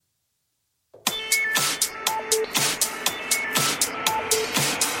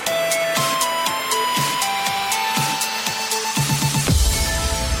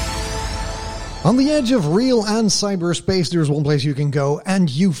On the edge of real and cyberspace, there's one place you can go, and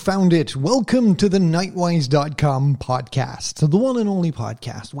you found it. Welcome to the Nightwise.com podcast, the one and only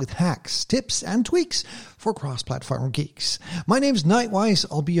podcast with hacks, tips, and tweaks for cross-platform geeks. My name's Nightwise.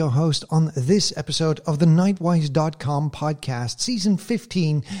 I'll be your host on this episode of the Nightwise.com podcast, season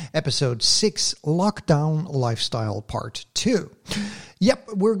 15, episode 6, Lockdown Lifestyle Part 2. Yep,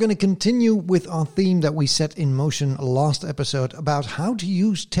 we're going to continue with our theme that we set in motion last episode about how to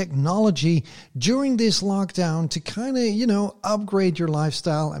use technology during this lockdown to kind of, upgrade your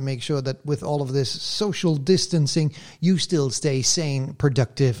lifestyle and make sure that with all of this social distancing, you still stay sane,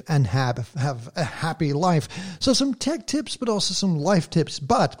 productive, and have a happy life. So some tech tips, but also some life tips.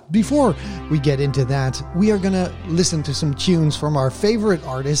 But before we get into that, we are going to listen to some tunes from our favorite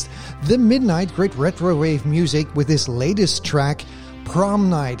artist, The Midnight, great retro wave music with his latest track, Prom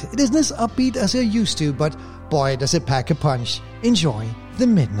Night. It isn't as upbeat as it used to, but boy, does it pack a punch. Enjoy The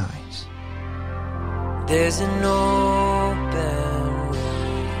Midnight. There's an open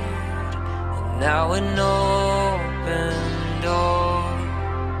road, and now an open door,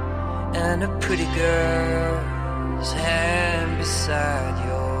 and a pretty girl's hand beside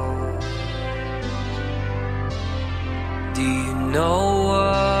yours. Do you know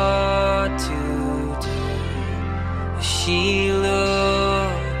what to do? She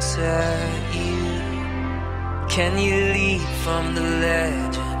looks at you. Can you leap from the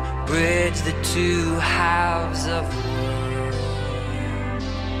ledge and bridge the two halves of the world?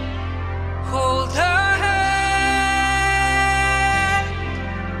 Hold her hand.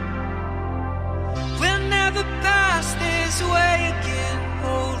 We'll never pass this way again.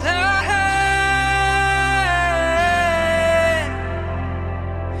 Hold her hand.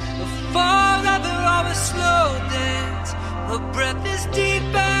 A forever of a slow dance. Her breath is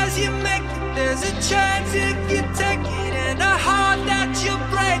deep as you make it. There's a chance if you take it. And a heart that you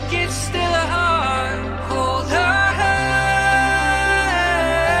break, it's still a heart. Hold her hand.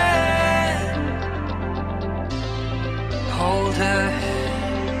 Hold her hand.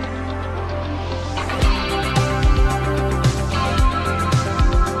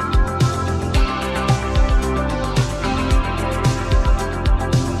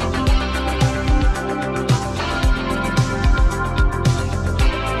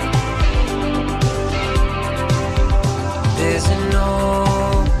 There's an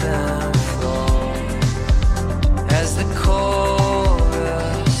open floor as the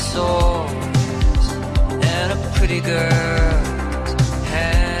chorus soars, and a pretty girl's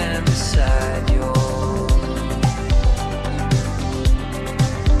hand beside yours.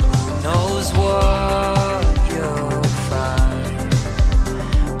 Who knows what you'll find,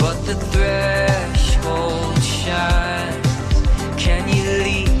 but the threshold shines. Can you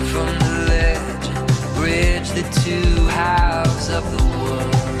leap from the ledge and bridge the two halves of the world?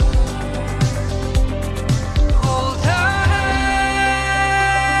 Hold her hand.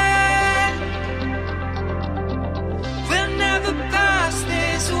 We'll never pass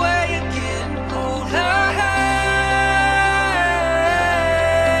this way again. Hold her hand.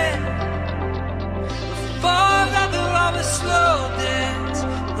 Forever of a slow dance.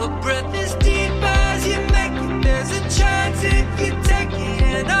 Her breath is deep as you make it. There's a chance if you take it.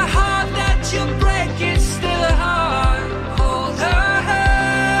 And a heart that you break, it's still a heart. Hold her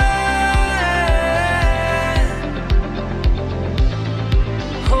hand.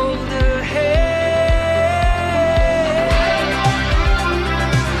 Hold her hand.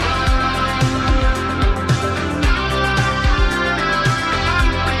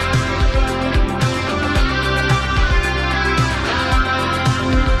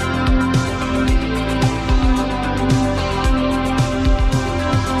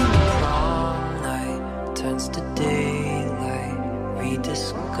 Prom night turns to daylight,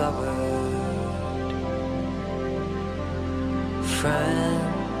 rediscovered.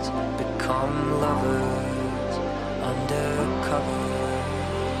 Friends become lovers undercover.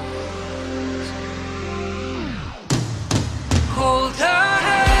 Hold her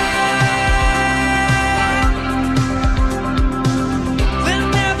hand. We'll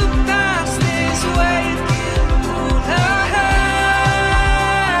never pass this way again. Hold her hand.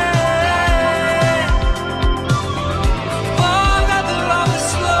 Forever of a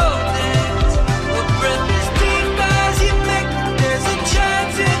slow dance. Her breath is deep as you make it. There's a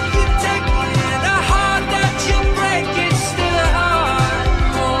chance if you take it. And a heart that you break, it's still a heart.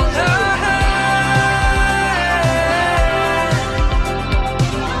 Hold her hand.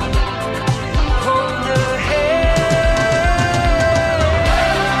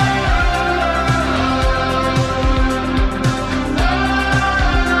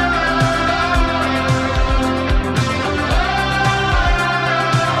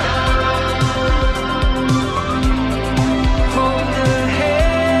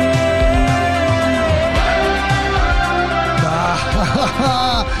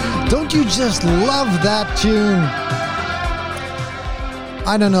 you just love that tune?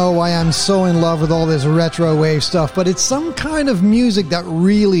 I don't know why I'm so in love with all this retro wave stuff, but it's some kind of music that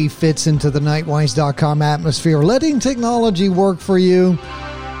really fits into the Nightwise.com atmosphere. Letting technology work for you,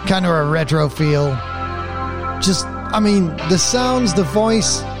 kind of a retro feel. The sounds, the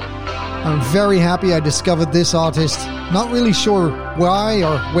voice. I'm very happy I discovered this artist. Not really sure why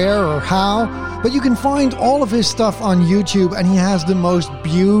or where or how, but you can find all of his stuff on YouTube, and he has the most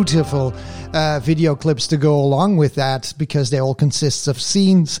beautiful video clips to go along with that, because they all consist of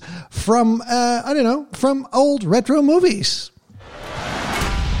scenes from, from old retro movies.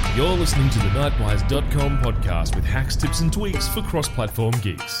 You're listening to the Nightwise.com podcast with hacks, tips and tweaks for cross-platform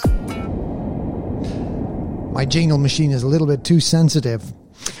geeks. My jingle machine is a little bit too sensitive.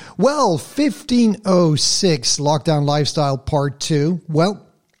 Well, 1506 Lockdown Lifestyle Part 2. Well,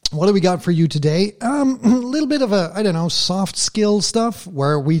 what do we got for you today? A little bit of soft skill stuff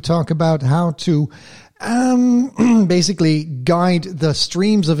where we talk about how to basically guide the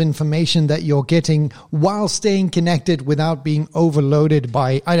streams of information that you're getting while staying connected without being overloaded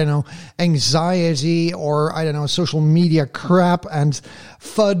by, anxiety or, social media crap and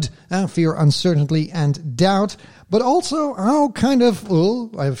FUD, fear, uncertainty, and doubt. But also how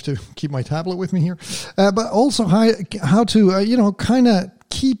I have to keep my tablet with me here, but also how to, kind of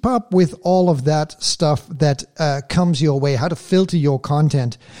keep up with all of that stuff that comes your way, how to filter your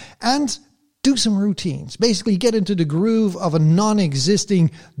content, and do some routines. Basically get into the groove of a non-existing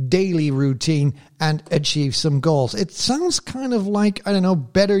daily routine and achieve some goals. It sounds kind of like,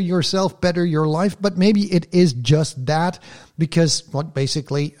 better yourself, better your life, but maybe it is just that, because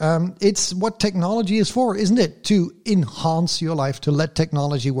it's what technology is for, isn't it? To enhance your life, to let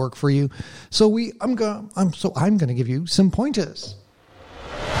technology work for you. So I'm going to give you some pointers.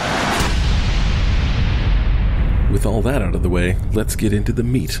 With all that out of the way, let's get into the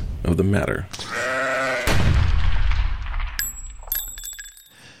meat of the matter.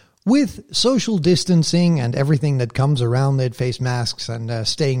 With social distancing and everything that comes around it, face masks and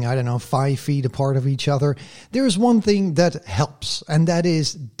staying, 5 feet apart of each other, there's one thing that helps, and that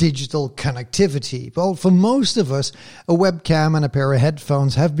is digital connectivity. Well, for most of us, a webcam and a pair of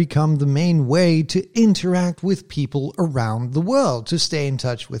headphones have become the main way to interact with people around the world, to stay in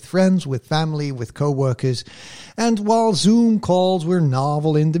touch with friends, with family, with co-workers. And while Zoom calls were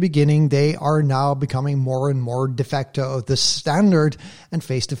novel in the beginning, they are now becoming more and more de facto the standard, and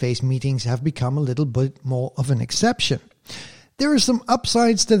face-to-face meetings have become a little bit more of an exception. There are some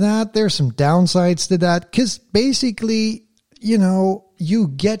upsides to that. There are some downsides to that, because basically, you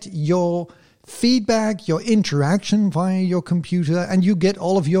get your feedback, your interaction via your computer, and you get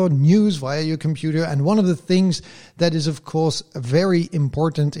all of your news via your computer. And one of the things that is, of course, very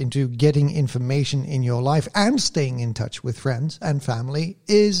important into getting information in your life and staying in touch with friends and family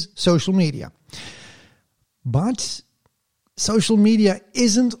is social media. But social media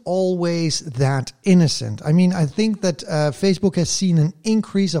isn't always that innocent. I think that Facebook has seen an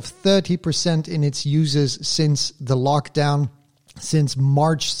increase of 30% in its users since the lockdown, since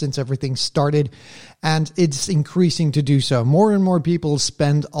March, since everything started, and it's increasing to do so. More and more people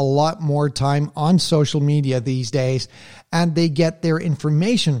spend a lot more time on social media these days, and they get their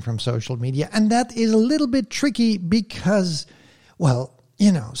information from social media. And that is a little bit tricky because,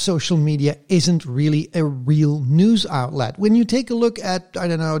 social media isn't really a real news outlet. When you take a look at,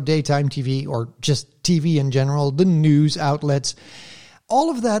 daytime TV or just TV in general, the news outlets, all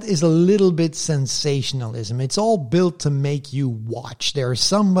of that is a little bit sensationalism. It's all built to make you watch. There's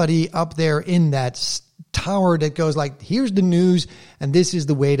somebody up there in that tower that goes like, here's the news, and this is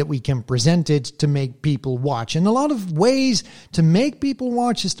the way that we can present it to make people watch. And a lot of ways to make people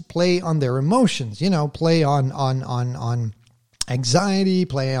watch is to play on their emotions, play on anxiety,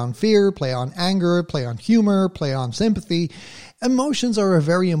 play on fear, play on anger, play on humor, play on sympathy. Emotions are a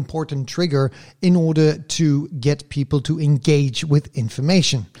very important trigger in order to get people to engage with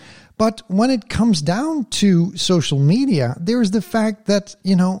information. But when it comes down to social media, there's the fact that,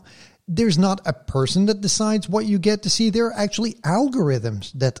 there's not a person that decides what you get to see. There are actually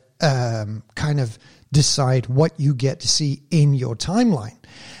algorithms that kind of decide what you get to see in your timeline.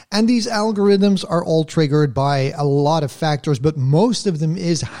 And these algorithms are all triggered by a lot of factors, but most of them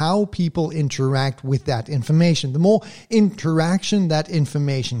is how people interact with that information. The more interaction that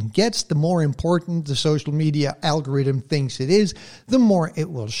information gets, the more important the social media algorithm thinks it is, the more it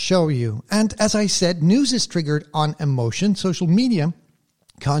will show you. And as I said, news is triggered on emotion. Social media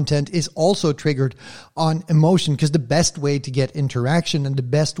content is also triggered on emotion, because the best way to get interaction and the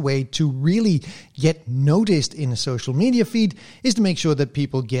best way to really get noticed in a social media feed is to make sure that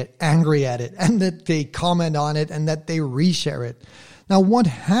people get angry at it and that they comment on it and that they reshare it. Now, what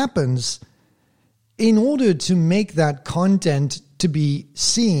happens in order to make that content to be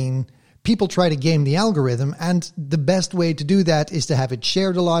seen? People try to game the algorithm, and the best way to do that is to have it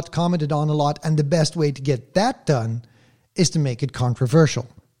shared a lot, commented on a lot, and the best way to get that done is to make it controversial.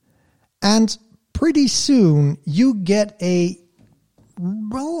 And pretty soon you get a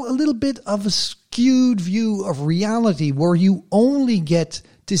little bit of a skewed view of reality where you only get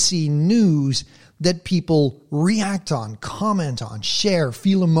to see news that people react on, comment on, share,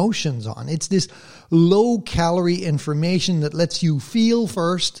 feel emotions on. It's this low-calorie information that lets you feel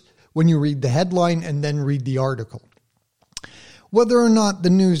first when you read the headline and then read the article. Whether or not the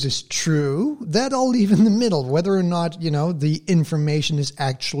news is true, that I'll leave in the middle. Whether or not, the information is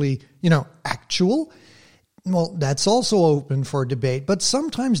actually, actual, well, that's also open for debate. But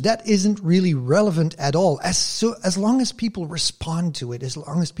sometimes that isn't really relevant at all. As long as people respond to it, as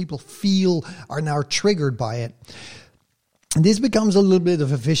long as people feel are now triggered by it. And this becomes a little bit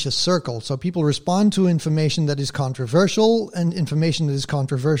of a vicious circle. So people respond to information that is controversial, and information that is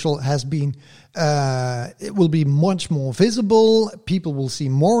controversial it will be much more visible. People will see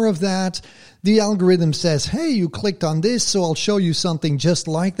more of that. The algorithm says, hey, you clicked on this, so I'll show you something just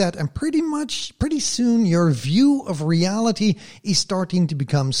like that. And pretty soon your view of reality is starting to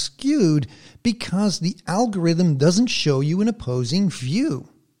become skewed because the algorithm doesn't show you an opposing view.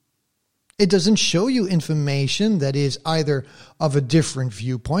 It doesn't show you information that is either of a different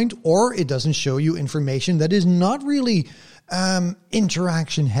viewpoint, or it doesn't show you information that is not really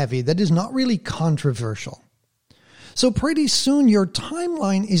interaction heavy, that is not really controversial. So pretty soon your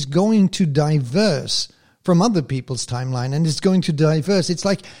timeline is going to diverse from other people's timeline, and it's going to diverse. It's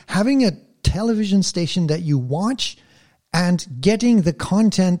like having a television station that you watch and getting the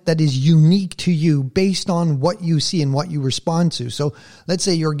content that is unique to you based on what you see and what you respond to. So let's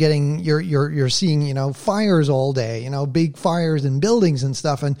say you're seeing, fires all day, big fires in buildings and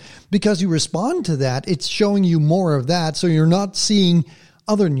stuff. And because you respond to that, it's showing you more of that. So you're not seeing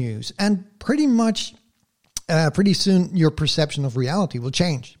other news. And pretty soon your perception of reality will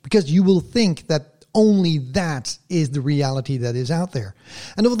change because you will think that only that is the reality that is out there.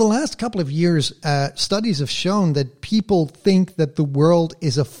 And over the last couple of years, studies have shown that people think that the world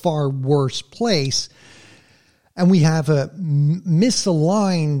is a far worse place. And we have a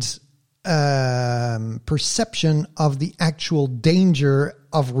misaligned perception of the actual danger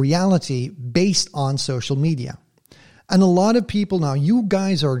of reality based on social media. And a lot of people now, you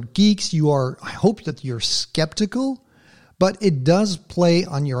guys are geeks. I hope that you're skeptical. But it does play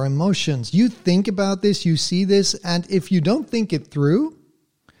on your emotions. You think about this, you see this, and if you don't think it through,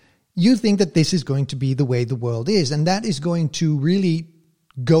 you think that this is going to be the way the world is. And that is going to really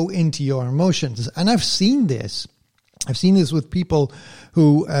go into your emotions. And I've seen this. I've seen this with people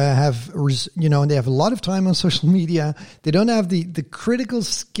who they have a lot of time on social media. They don't have the critical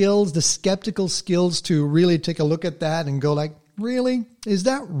skills, the skeptical skills to really take a look at that and go like, really? Is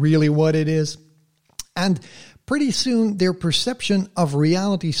that really what it is? And pretty soon, their perception of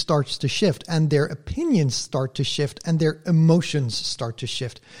reality starts to shift, and their opinions start to shift, and their emotions start to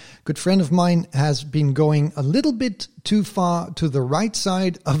shift. A good friend of mine has been going a little bit too far to the right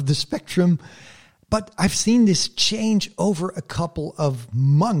side of the spectrum, but I've seen this change over a couple of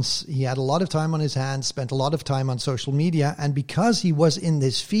months. He had a lot of time on his hands, spent a lot of time on social media, and because he was in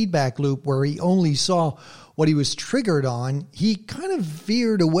this feedback loop where he only saw what he was triggered on, he kind of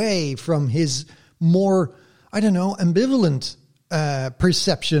veered away from his more ambivalent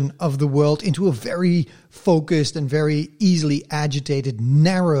perception of the world into a very focused and very easily agitated,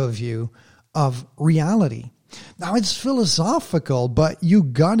 narrow view of reality. Now, it's philosophical, but you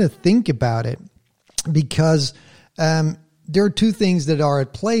got to think about it because there are two things that are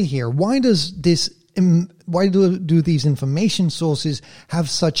at play here. Why do these information sources have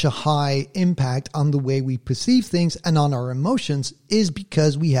such a high impact on the way we perceive things and on our emotions? Is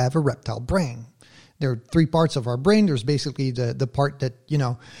because we have a reptile brain. There are three parts of our brain. There's basically the part that,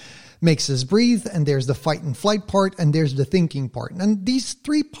 makes us breathe, and there's the fight and flight part, and there's the thinking part. And these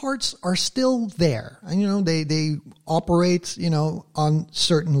three parts are still there. And, they operate, on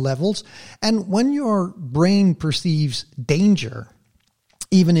certain levels. And when your brain perceives danger,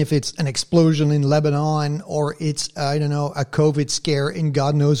 even if it's an explosion in Lebanon or it's, a COVID scare in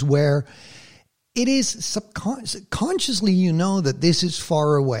God knows where, it is subconsciously, that this is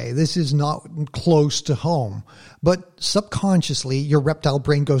far away. This is not close to home. But subconsciously, your reptile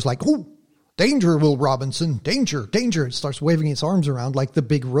brain goes like, oh, danger, Will Robinson, danger, danger. It starts waving its arms around like the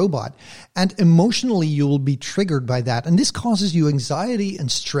big robot. And emotionally, you will be triggered by that. And this causes you anxiety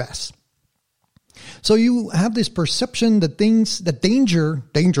and stress. So you have this perception that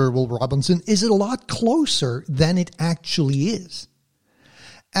danger, Will Robinson, is a lot closer than it actually is.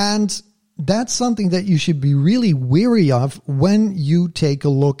 And that's something that you should be really wary of when you take a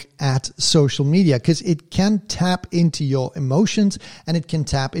look at social media, because it can tap into your emotions and it can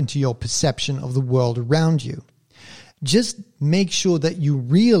tap into your perception of the world around you. Just make sure that you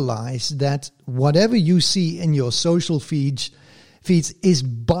realize that whatever you see in your social feeds is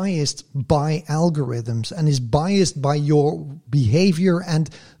biased by algorithms and is biased by your behavior. And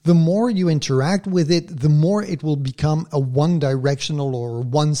the more you interact with it, the more it will become a one-directional or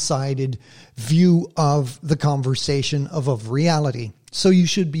one-sided view of the conversation of reality. So you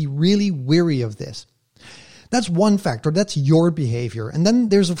should be really wary of this. That's one factor. That's your behavior. And then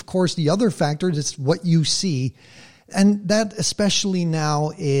there's, of course, the other factor. That's what you see. And that especially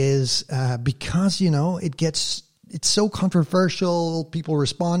now is because, it's so controversial. People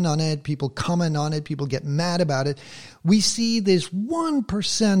respond on it. People comment on it. People get mad about it. We see this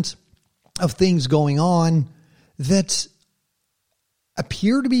 1% of things going on that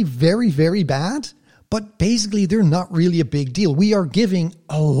appear to be very, very bad, but basically they're not really a big deal. We are giving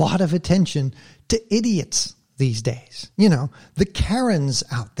a lot of attention to idiots these days. The Karens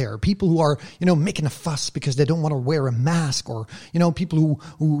out there, people who are, making a fuss because they don't want to wear a mask, or, people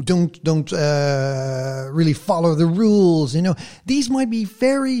who don't really follow the rules. These might be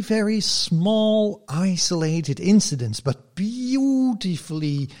very, very small, isolated incidents, but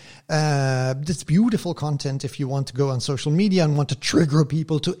beautifully, it's beautiful content if you want to go on social media and want to trigger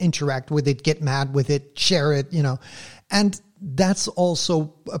people to interact with it, get mad with it, share it, and that's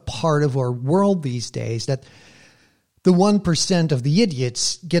also a part of our world these days, that the 1% of the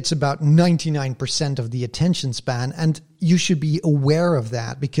idiots gets about 99% of the attention span. And you should be aware of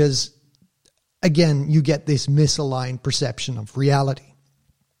that because, again, you get this misaligned perception of reality.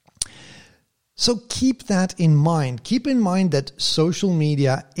 So keep that in mind. Keep in mind that social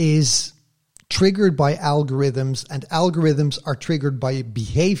media is triggered by algorithms, and algorithms are triggered by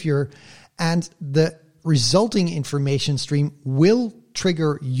behavior, and the resulting information stream will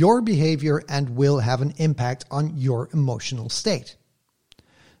trigger your behavior and will have an impact on your emotional state.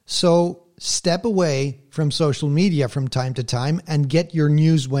 So step away from social media from time to time and get your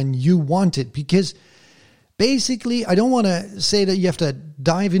news when you want it, because basically, I don't want to say that you have to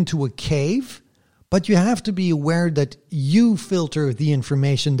dive into a cave, but you have to be aware that you filter the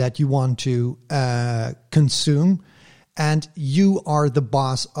information that you want to consume. And you are the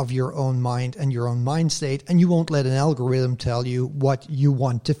boss of your own mind and your own mind state, and you won't let an algorithm tell you what you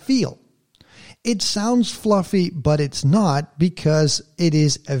want to feel. It sounds fluffy, but it's not, because it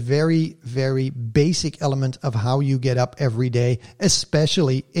is a very, very basic element of how you get up every day,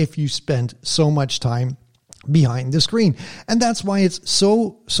 especially if you spend so much time behind the screen. And that's why it's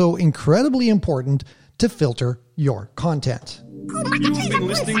so incredibly important to filter your content. You've been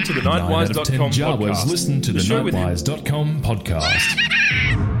listening to the Nightwise.com podcast. Listen to the Nightwise.com podcast.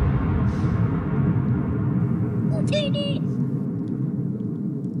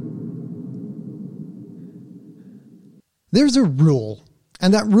 There's a rule,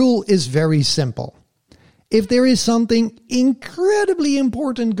 and that rule is very simple. If there is something incredibly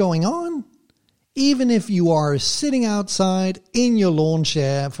important going on, even if you are sitting outside in your lawn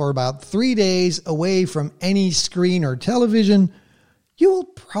chair for about 3 days away from any screen or television, you will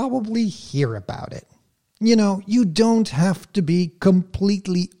probably hear about it. You don't have to be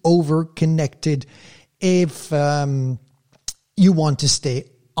completely over-connected if you want to stay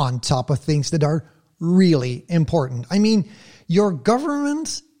on top of things that are really important. I mean, your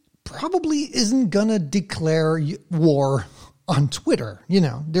government probably isn't going to declare war on Twitter.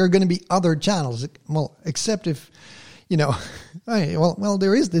 There are going to be other channels. Well, except if,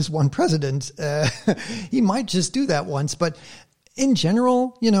 there is this one president. He might just do that once. But in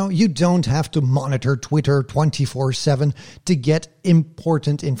general, you don't have to monitor Twitter 24/7 to get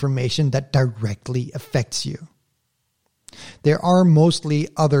important information that directly affects you. There are mostly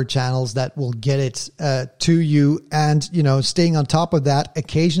other channels that will get it to you. And, staying on top of that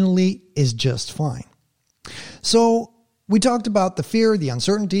occasionally is just fine. So, we talked about the fear, the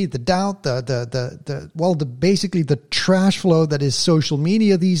uncertainty, the doubt, basically the trash flow that is social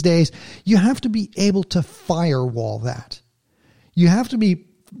media these days. You have to be able to firewall that. You have to be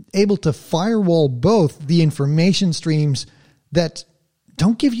able to firewall both the information streams that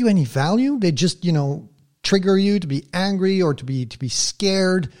don't give you any value. They just, trigger you to be angry or to be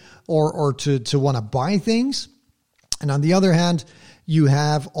scared or to want to buy things. And on the other hand, you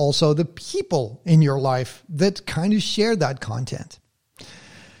have also the people in your life that kind of share that content.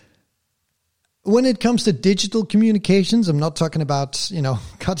 When it comes to digital communications, I'm not talking about,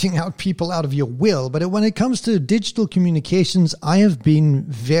 cutting out people out of your will, but when it comes to digital communications, I have been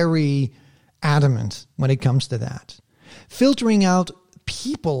very adamant when it comes to that. Filtering out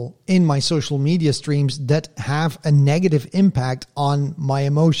people in my social media streams that have a negative impact on my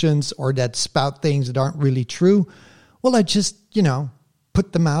emotions or that spout things that aren't really true, well, I just,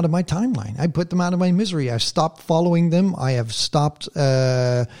 put them out of my timeline. I put them out of my misery. I stopped following them. I have stopped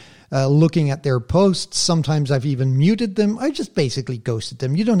looking at their posts. Sometimes I've even muted them. I just basically ghosted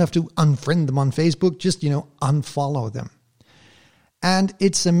them. You don't have to unfriend them on Facebook. Just, unfollow them. And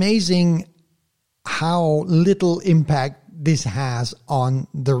it's amazing how little impact this has on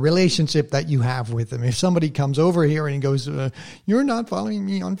the relationship that you have with them. If somebody comes over here and goes, you're not following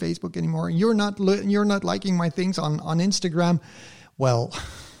me on Facebook anymore. You're not liking my things on Instagram. Well,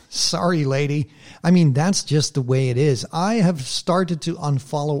 sorry, lady. I mean, that's just the way it is. I have started to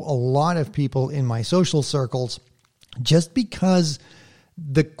unfollow a lot of people in my social circles just because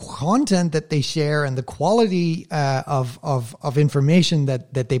the content that they share and the quality of information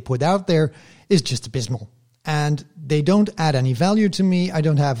that they put out there is just abysmal. And they don't add any value to me.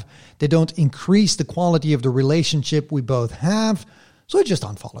 They don't increase the quality of the relationship we both have. So I just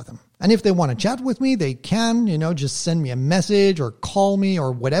unfollow them. And if they want to chat with me, they can, just send me a message or call me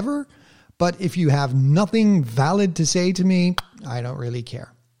or whatever. But if you have nothing valid to say to me, I don't really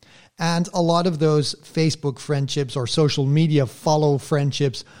care. And a lot of those Facebook friendships or social media follow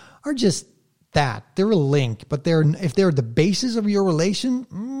friendships are just that. They're a link, but if they're the basis of your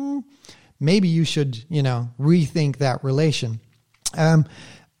relation, maybe you should, rethink that relation.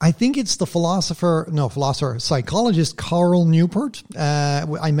 I think it's the psychologist Carl Newport.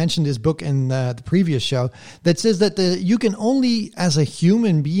 I mentioned his book in the previous show that says that you can only, as a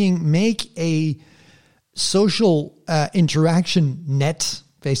human being, make a social interaction net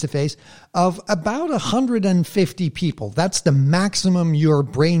face-to-face of about 150 people. That's the maximum your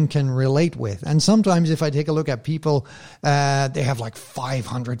brain can relate with. And sometimes if I take a look at people, they have like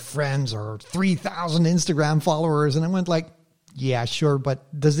 500 friends or 3,000 Instagram followers. And I went like, yeah, sure, but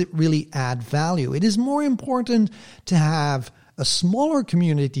does it really add value? It is more important to have a smaller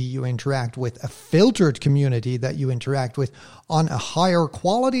community you interact with, a filtered community that you interact with on a higher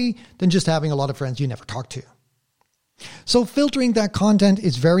quality than just having a lot of friends you never talk to. So filtering that content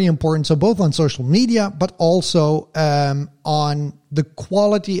is very important. So both on social media, but also on the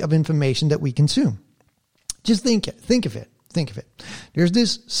quality of information that we consume. Just think of it. There's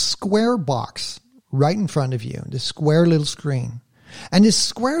this square box right in front of you, this square little screen. And this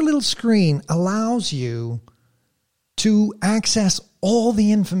square little screen allows you to access all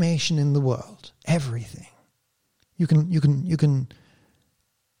the information in the world, everything. You can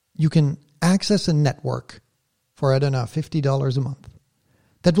access a network for, $50 a month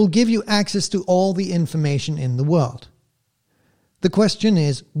that will give you access to all the information in the world. The question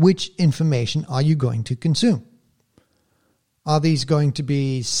is, which information are you going to consume? Are these going to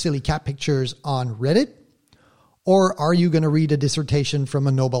be silly cat pictures on Reddit? Or are you going to read a dissertation from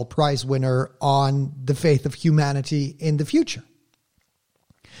a Nobel Prize winner on the faith of humanity in the future?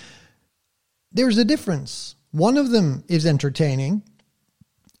 There's a difference. One of them is entertaining,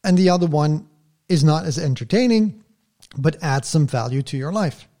 and the other one is not as entertaining, but adds some value to your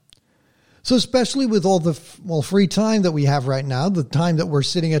life. So especially with all the free time that we have right now, the time that we're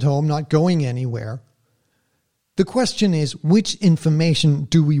sitting at home, not going anywhere, the question is, which information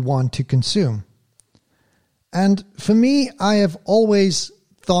do we want to consume? And for me, I have always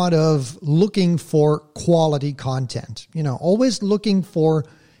thought of looking for quality content, always looking for,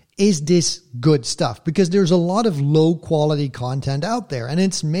 is this good stuff? Because there's a lot of low quality content out there, and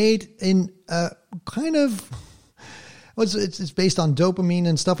it's made in a kind of, it's based on dopamine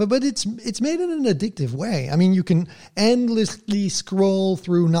and stuff, but it's made in an addictive way. I mean, you can endlessly scroll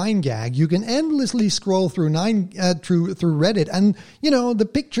through 9gag. You can endlessly scroll through through Reddit, and the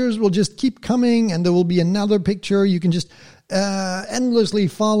pictures will just keep coming, and there will be another picture. You can just endlessly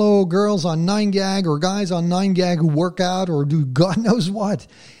follow girls on 9gag or guys on 9gag who work out or do God knows what,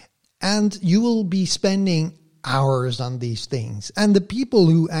 and you will be spending hours on these things. And the people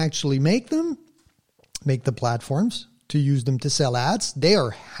who actually make the platforms to use them to sell ads, they are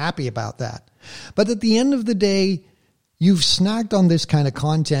happy about that. But at the end of the day, you've snacked on this kind of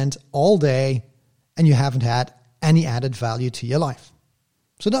content all day and you haven't had any added value to your life.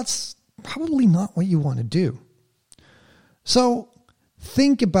 So that's probably not what you want to do. So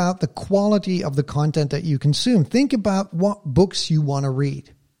think about the quality of the content that you consume. Think about what books you want to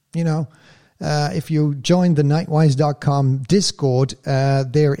read. If you join the Nightwise.com Discord,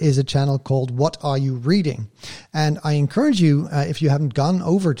 there is a channel called What Are You Reading? And I encourage you, if you haven't gone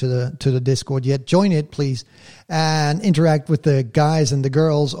over to the Discord yet, join it, please, and interact with the guys and the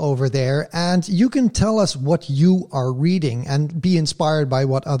girls over there. And you can tell us what you are reading and be inspired by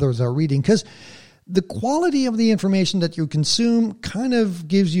what others are reading. Because the quality of the information that you consume kind of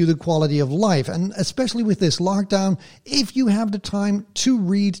gives you the quality of life. And especially with this lockdown, if you have the time to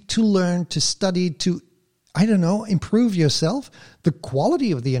read, to learn, to study, to, improve yourself, the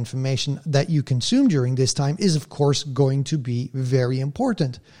quality of the information that you consume during this time is, of course, going to be very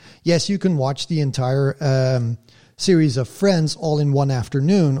important. Yes, you can watch the entire series of Friends all in one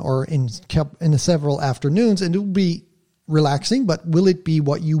afternoon or in several afternoons, and it will be relaxing, but will it be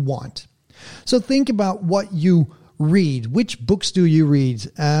what you want? So think about what you read. Which books do you read?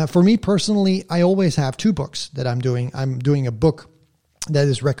 For me personally, I always have 2 books that I'm doing. I'm doing a book that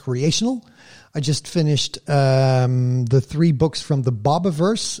is recreational. I just finished the 3 books from the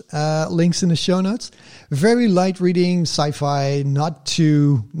Bobaverse, links in the show notes. Very light reading, sci-fi, not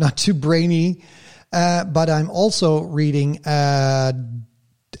too brainy. But I'm also reading, I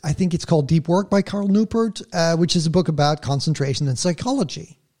think it's called Deep Work by Carl Newport, which is a book about concentration and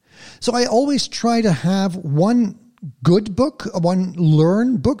psychology. So I always try to have one good book, one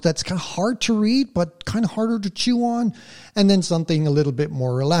learn book that's kind of hard to read, but kind of harder to chew on, and then something a little bit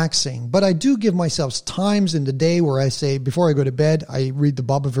more relaxing. But I do give myself times in the day where I say, before I go to bed, I read the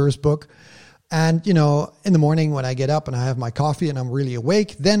Bobaverse book. And, in the morning when I get up and I have my coffee and I'm really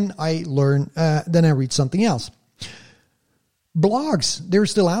awake, then I learn, then I read something else. Blogs, they're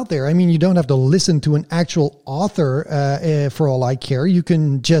still out there. I mean, you don't have to listen to an actual author for all I care. You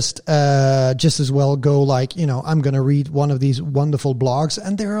can just as well go I'm going to read one of these wonderful blogs,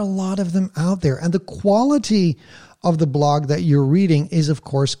 and there are a lot of them out there. And the quality of the blog that you're reading is, of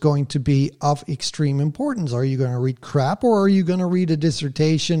course, going to be of extreme importance. Are you going to read crap, or are you going to read a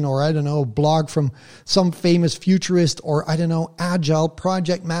dissertation or, a blog from some famous futurist or, agile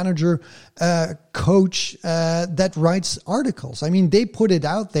project manager, coach that writes articles? I mean, they put it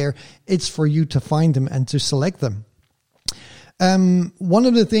out there. It's for you to find them and to select them. One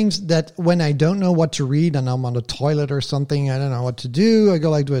of the things that when I don't know what to read and I'm on the toilet or something, I don't know what to do, I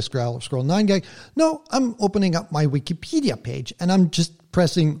go do a scroll 9 gag. No, I'm opening up my Wikipedia page and I'm just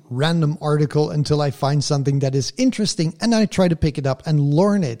pressing random article until I find something that is interesting, and I try to pick it up and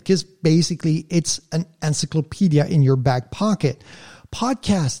learn it, because basically it's an encyclopedia in your back pocket.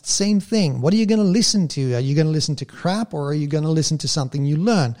 Podcasts, same thing. What are you going to listen to? Are you going to listen to crap, or are you going to listen to something you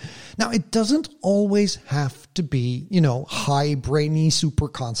learn? Now, it doesn't always have to be, high brainy super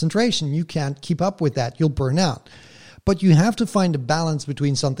concentration. You can't keep up with that. You'll burn out. But you have to find a balance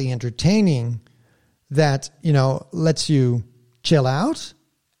between something entertaining that, lets you chill out,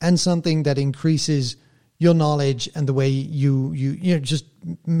 and something that increases your knowledge and the way you just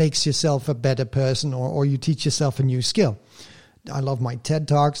makes yourself a better person, or you teach yourself a new skill. I love my TED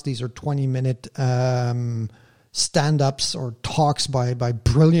Talks. These are 20-minute stand-ups or talks by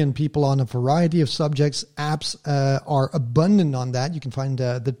brilliant people on a variety of subjects. Apps are abundant on that. You can find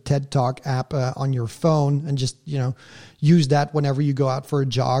the TED Talk app on your phone and just, use that whenever you go out for a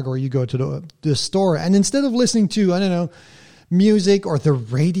jog or you go to the store. And instead of listening to, music or the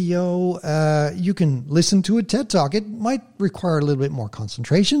radio, you can listen to a TED Talk. It might require a little bit more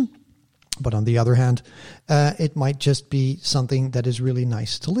concentration, but on the other hand, it might just be something that is really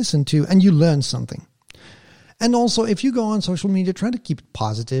nice to listen to, and you learn something. And also, if you go on social media, try to keep it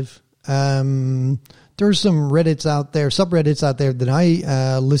positive. There's some subreddits out there that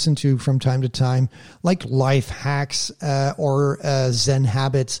I listen to from time to time, like life hacks or Zen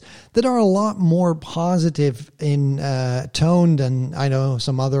habits, that are a lot more positive in tone than I know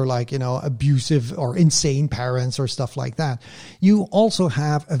some other abusive or insane parents or stuff like that. You also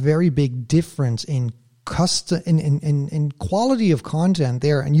have a very big difference in quality of content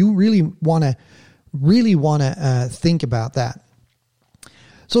there, and you really want to think about that.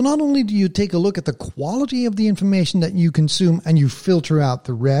 So not only do you take a look at the quality of the information that you consume and you filter out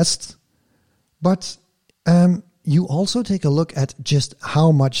the rest, but you also take a look at just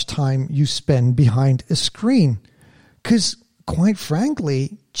how much time you spend behind a screen. Because quite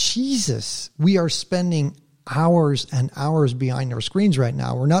frankly, Jesus, we are spending hours and hours behind our screens right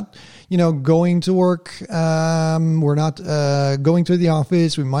now. We're not, going to work. We're not going to the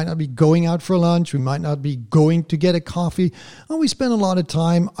office. We might not be going out for lunch. We might not be going to get a coffee. And we spend a lot of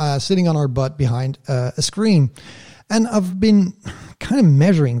time sitting on our butt behind a screen. And I've been kind of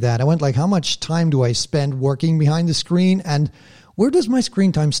measuring that. I went how much time do I spend working behind the screen, and where does my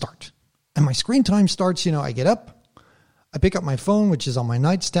screen time start? And my screen time starts, I get up, I pick up my phone, which is on my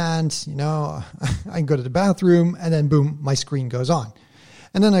nightstand, I can go to the bathroom, and then boom, my screen goes on.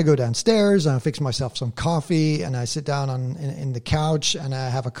 And then I go downstairs and I fix myself some coffee, and I sit down in the couch and I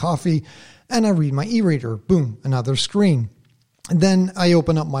have a coffee and I read my e-reader. Boom, another screen. Then I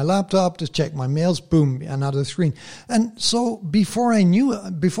open up my laptop to check my mails. Boom, another screen. And so before I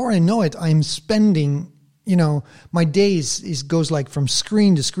know it, I'm spending, my days goes like from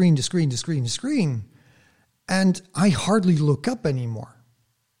screen to screen to screen to screen to screen. And I hardly look up anymore.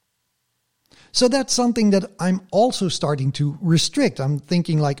 So that's something that I'm also starting to restrict. I'm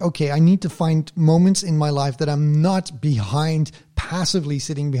thinking like, okay, I need to find moments in my life that I'm not passively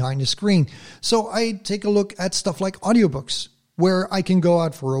sitting behind a screen. So I take a look at stuff like audiobooks, where I can go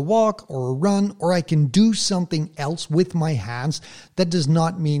out for a walk or a run, or I can do something else with my hands that does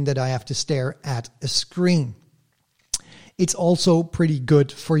not mean that I have to stare at a screen. It's also pretty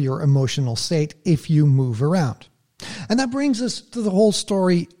good for your emotional state if you move around. And that brings us to the whole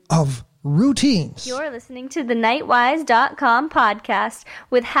story of routines. You're listening to the Nightwise.com podcast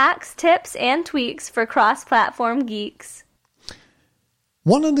with hacks, tips, and tweaks for cross-platform geeks.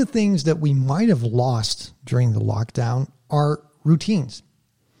 One of the things that we might have lost during the lockdown are routines.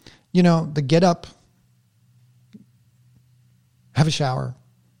 The get up, have a shower,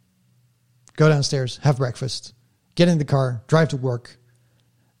 go downstairs, have breakfast, get in the car, drive to work,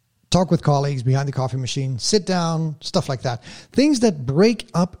 talk with colleagues behind the coffee machine, sit down, stuff like that. Things that break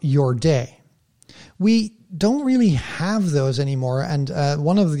up your day. We don't really have those anymore. And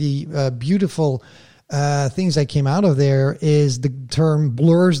one of the beautiful things that came out of there is the term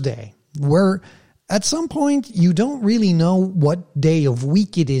Blur's Day, where at some point you don't really know what day of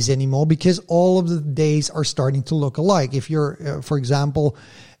week it is anymore because all of the days are starting to look alike. If you're, for example,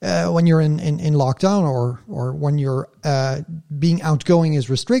 when you're in lockdown or when you're being outgoing is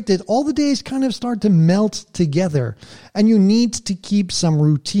restricted, all the days kind of start to melt together, and you need to keep some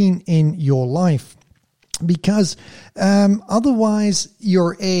routine in your life because otherwise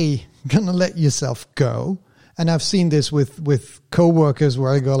you're gonna let yourself go. And I've seen this with coworkers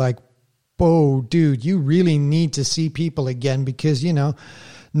where I go like, "Oh, dude, you really need to see people again because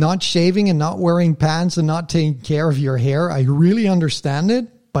not shaving and not wearing pants and not taking care of your hair. I really understand it,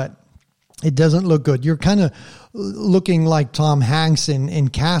 but it doesn't look good. You're kind of looking like Tom Hanks in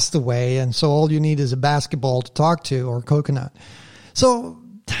Castaway, and so all you need is a basketball to talk to or coconut." So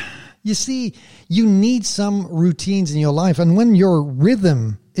you see, you need some routines in your life. And when your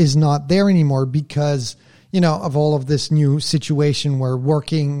rhythm is not there anymore because of all of this new situation where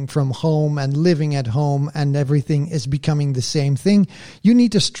working from home and living at home and everything is becoming the same thing, you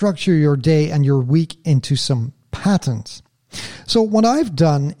need to structure your day and your week into some patterns. So what I've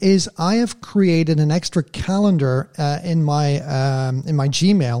done is I have created an extra calendar in my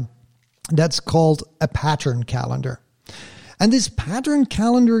Gmail that's called a pattern calendar. And this pattern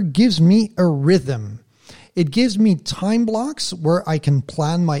calendar gives me a rhythm. It gives me time blocks where I can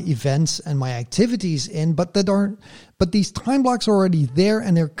plan my events and my activities in, but these time blocks are already there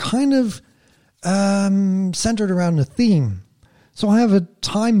and they're kind of centered around a theme. So I have a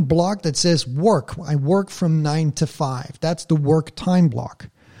time block that says work. I work from 9 to 5. That's the work time block.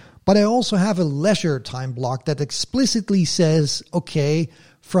 But I also have a leisure time block that explicitly says, okay,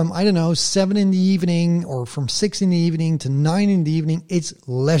 from, 7 in the evening or from 6 in the evening to 9 in the evening, it's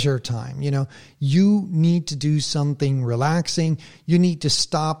leisure time. You need to do something relaxing. You need to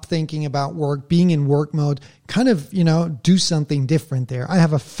stop thinking about work, being in work mode, kind of, do something different there. I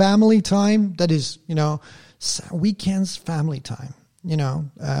have a family time that is, weekends family time.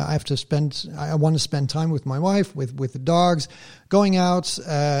 I want to spend time with my wife, with the dogs, going out,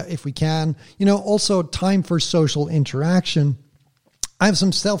 if we can, also time for social interaction. I have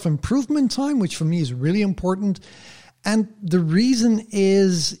some self-improvement time, which for me is really important. And the reason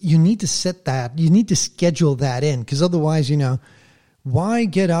is you need to schedule that in, because otherwise, why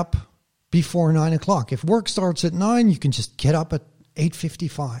get up before 9 o'clock? If work starts at 9, you can just get up at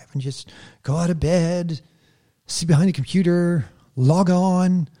 8:55 and just go out of bed, sit behind a computer, log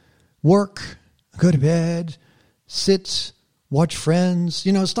on, work, go to bed, sit, watch Friends,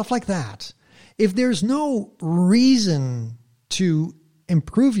 stuff like that. If there's no reason to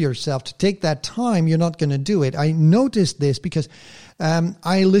improve yourself, to take that time, you're not going to do it. I noticed this because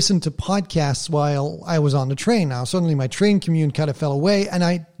I listened to podcasts while I was on the train. Now, suddenly my train commute kind of fell away and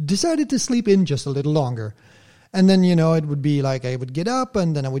I decided to sleep in just a little longer. And then, it would be like I would get up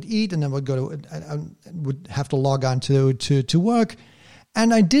and then I would eat and then I would have to log on to work.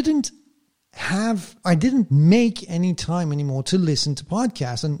 And I didn't make any time anymore to listen to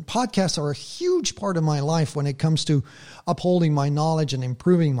podcasts. And podcasts are a huge part of my life when it comes to upholding my knowledge and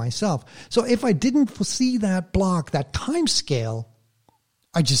improving myself. So if I didn't foresee that block, that time scale,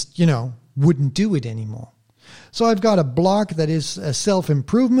 I just, wouldn't do it anymore. So I've got a block that is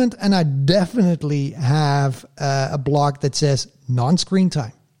self-improvement, and I definitely have a block that says non-screen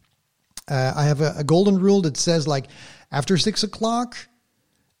time. I have a golden rule that says like After 6 o'clock,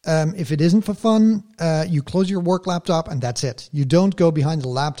 if it isn't for fun, you close your work laptop and that's it. You don't go behind the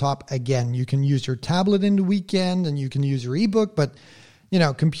laptop again. You can use your tablet in the weekend and you can use your ebook, but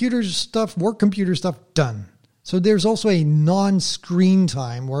computer stuff, work computer stuff, done. So there's also a non-screen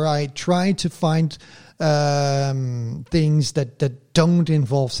time where I try to find things that don't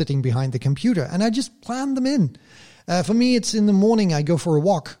involve sitting behind the computer, and I just plan them in. For me, it's in the morning. I go for a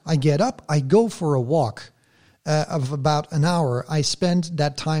walk. I get up. I go for a walk of about an hour. I spend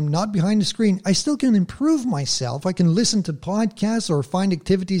that time not behind the screen. I still can improve myself. I can listen to podcasts or find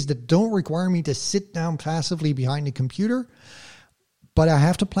activities that don't require me to sit down passively behind the computer. But I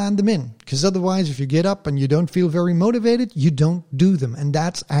have to plan them in, because otherwise, if you get up and you don't feel very motivated, you don't do them. And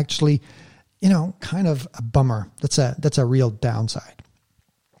that's actually, kind of a bummer. That's a real downside.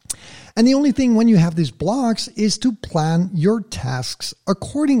 And the only thing when you have these blocks is to plan your tasks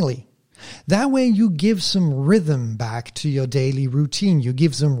accordingly. That way you give some rhythm back to your daily routine. You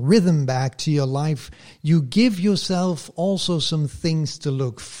give some rhythm back to your life. You give yourself also some things to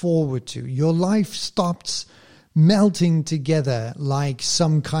look forward to. Your life stops melting together like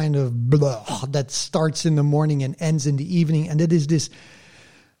some kind of blah that starts in the morning and ends in the evening. And it is this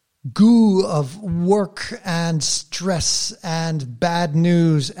goo of work and stress and bad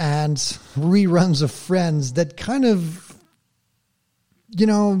news and reruns of Friends that kind of,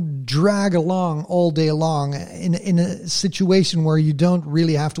 drag along all day long in a situation where you don't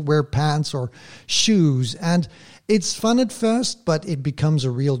really have to wear pants or shoes. And it's fun at first, but it becomes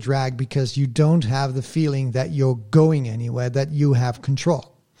a real drag because you don't have the feeling that you're going anywhere, that you have control.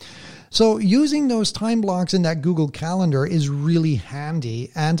 So using those time blocks in that Google Calendar is really handy,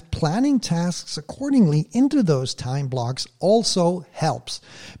 and planning tasks accordingly into those time blocks also helps,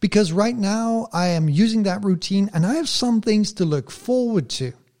 because right now I am using that routine and I have some things to look forward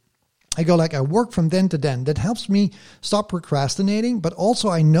to. I work from then to then. That helps me stop procrastinating, but also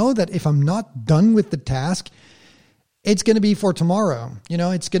I know that if I'm not done with the task, it's going to be for tomorrow.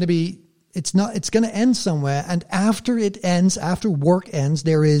 It's going to end somewhere. And after it ends, after work ends,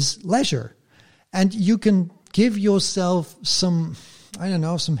 there is leisure. And you can give yourself some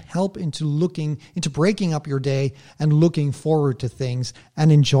help into breaking up your day and looking forward to things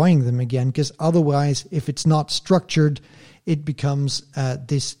and enjoying them again. Because otherwise, if it's not structured, it becomes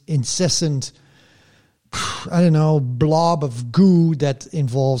this incessant, blob of goo that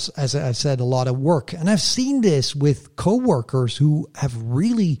involves, as I said, a lot of work. And I've seen this with coworkers who have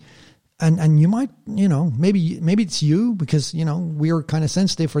really, and you might, maybe it's you, because, we're kind of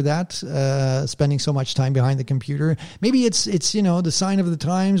sensitive for that, spending so much time behind the computer. Maybe it's the sign of the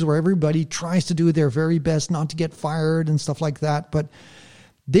times where everybody tries to do their very best not to get fired and stuff like that. But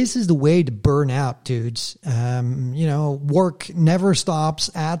this is the way to burn out, dudes. Work never stops.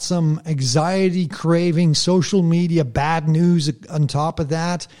 Add some anxiety craving, social media, bad news on top of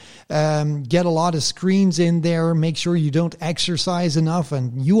that. Get a lot of screens in there. Make sure you don't exercise enough,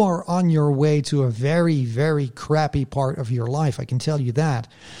 and you are on your way to a very, very crappy part of your life. I can tell you that.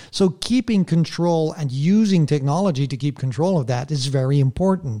 So keeping control and using technology to keep control of that is very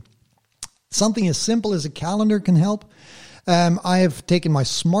important. Something as simple as a calendar can help. I have taken my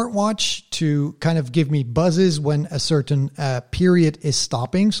smartwatch to kind of give me buzzes when a certain period is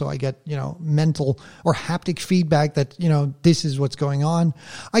stopping. So I get, mental or haptic feedback that, this is what's going on.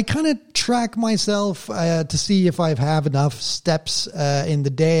 I kind of track myself to see if I have enough steps in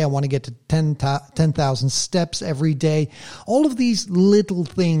the day. I want to get to 10,000 steps every day. All of these little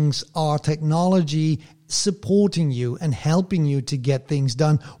things are technology supporting you and helping you to get things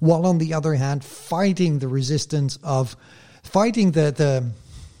done, while on the other hand, fighting the resistance of resisting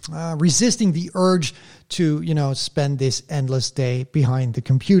the urge to, spend this endless day behind the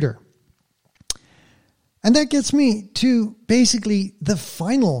computer. And that gets me to basically the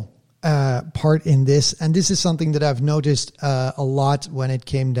final part in this. And this is something that I've noticed a lot when it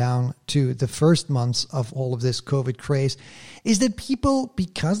came down to the first months of all of this COVID craze, is that people,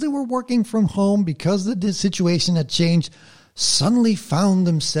 because they were working from home, because the situation had changed, suddenly found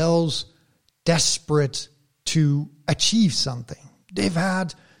themselves desperate to achieve something. They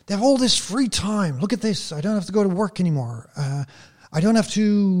have all this free time. Look at this. I don't have to go to work anymore. I don't have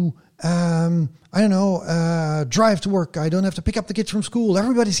to, drive to work. I don't have to pick up the kids from school.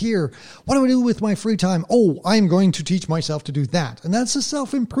 Everybody's here. What do I do with my free time? Oh, I'm going to teach myself to do that. And that's a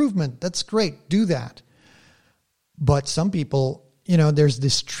self-improvement. That's great. Do that. But some people, there's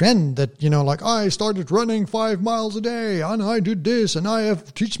this trend that, I started running 5 miles a day and I did this and I have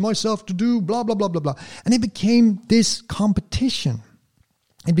to teach myself to do blah, blah, blah, blah, blah. And it became this competition.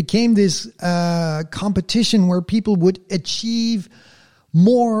 It became this competition where people would achieve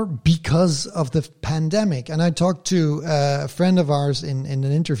more because of the pandemic. And I talked to a friend of ours in an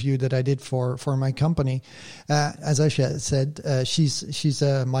interview that I did for my company. As I said, she's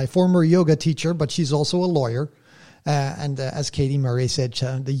my former yoga teacher, but she's also a lawyer. And as Katie Murray said,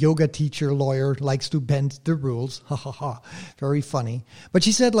 the yoga teacher lawyer likes to bend the rules. Ha ha ha. Very funny. But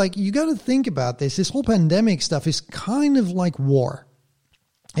she said, like, you got to think about this. This whole pandemic stuff is kind of like war.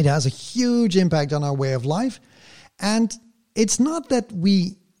 It has a huge impact on our way of life. And it's not that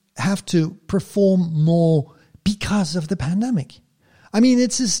we have to perform more because of the pandemic. I mean,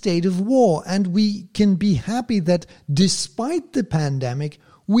 it's a state of war, and we can be happy that despite the pandemic,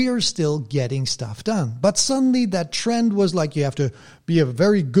 we are still getting stuff done. But suddenly that trend was like, you have to be a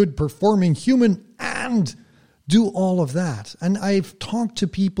very good performing human and do all of that. And I've talked to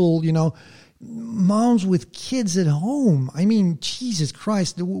people, moms with kids at home. I mean, Jesus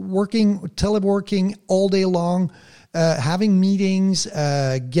Christ, teleworking all day long, having meetings,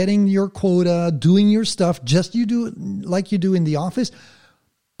 getting your quota, doing your stuff, just you do like you do in the office,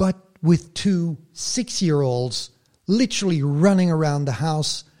 but with 2 6-year-olds literally running around the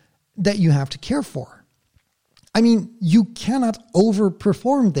house that you have to care for. I mean, you cannot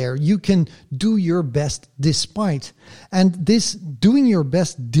overperform there. You can do your best despite. And this doing your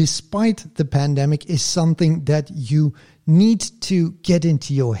best despite the pandemic is something that you need to get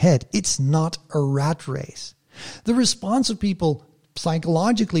into your head. It's not a rat race. The response of people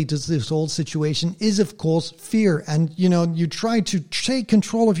psychologically to this whole situation is, of course, fear. And, you try to take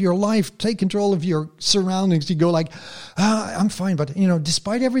control of your life, take control of your surroundings. You go like, I'm fine. But,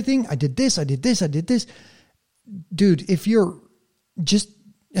 despite everything, I did this. Dude, if you're just,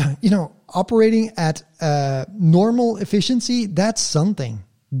 operating at normal efficiency, that's something.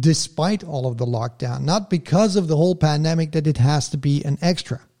 Despite all of the lockdown, not because of the whole pandemic that it has to be an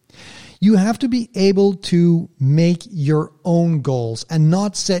extra. You have to be able to make your own goals and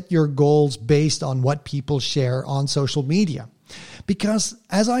not set your goals based on what people share on social media. Because,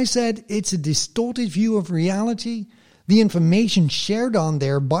 as I said, it's a distorted view of reality. The information shared on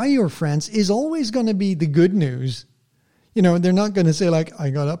there by your friends is always going to be the good news. They're not going to say like,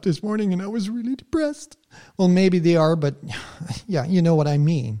 I got up this morning and I was really depressed. Well, maybe they are, but yeah, you know what I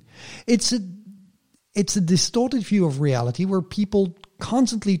mean. It's a distorted view of reality where people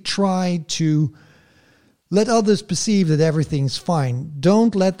constantly try to let others perceive that everything's fine.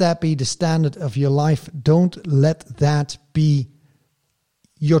 Don't let that be the standard of your life. Don't let that be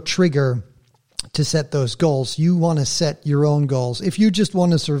your trigger to set those goals. You want to set your own goals. If you just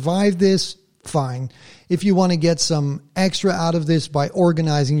want to survive this, fine. If you want to get some extra out of this by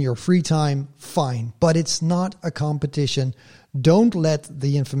organizing your free time, fine. But it's not a competition. Don't let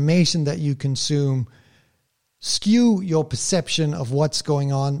the information that you consume skew your perception of what's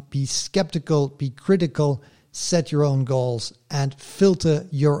going on. Be skeptical, be critical, set your own goals, and filter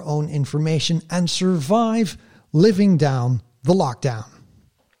your own information and survive living down the lockdown.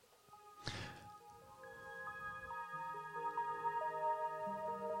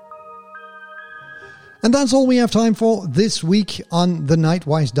 And that's all we have time for this week on the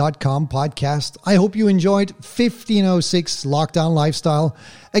Nightwise.com podcast. I hope you enjoyed 1506 Lockdown Lifestyle.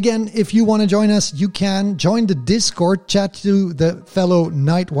 Again, if you want to join us, you can join the Discord, chat to the fellow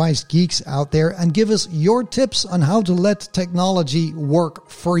Nightwise geeks out there, and give us your tips on how to let technology work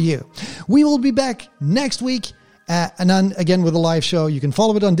for you. We will be back next week, and then again with a live show. You can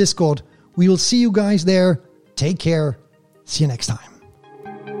follow it on Discord. We will see you guys there. Take care. See you next time.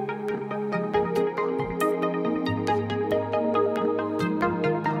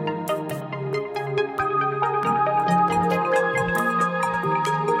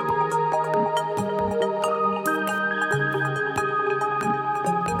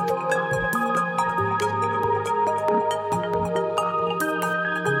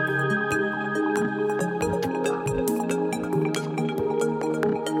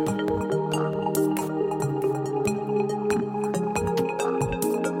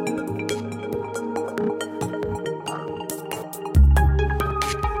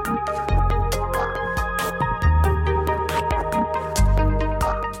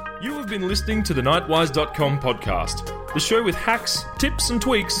 Listening to the Nightwise.com podcast, the show with hacks, tips and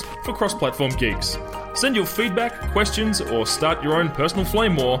tweaks for cross-platform geeks. Send your feedback, questions, or start your own personal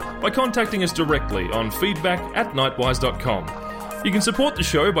flame war by contacting us directly on feedback@nightwise.com. You can support the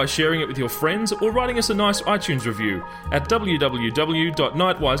show by sharing it with your friends or writing us a nice iTunes review at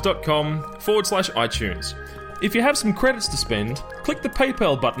www.nightwise.com/iTunes. If you have some credits to spend, click the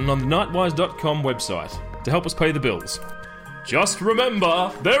PayPal button on the Nightwise.com website to help us pay the bills. Just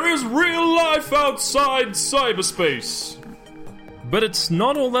remember, there is real life outside cyberspace. But it's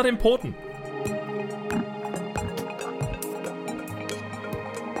not all that important.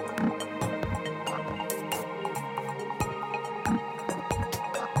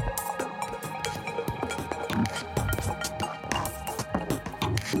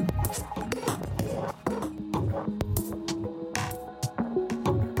 Bye.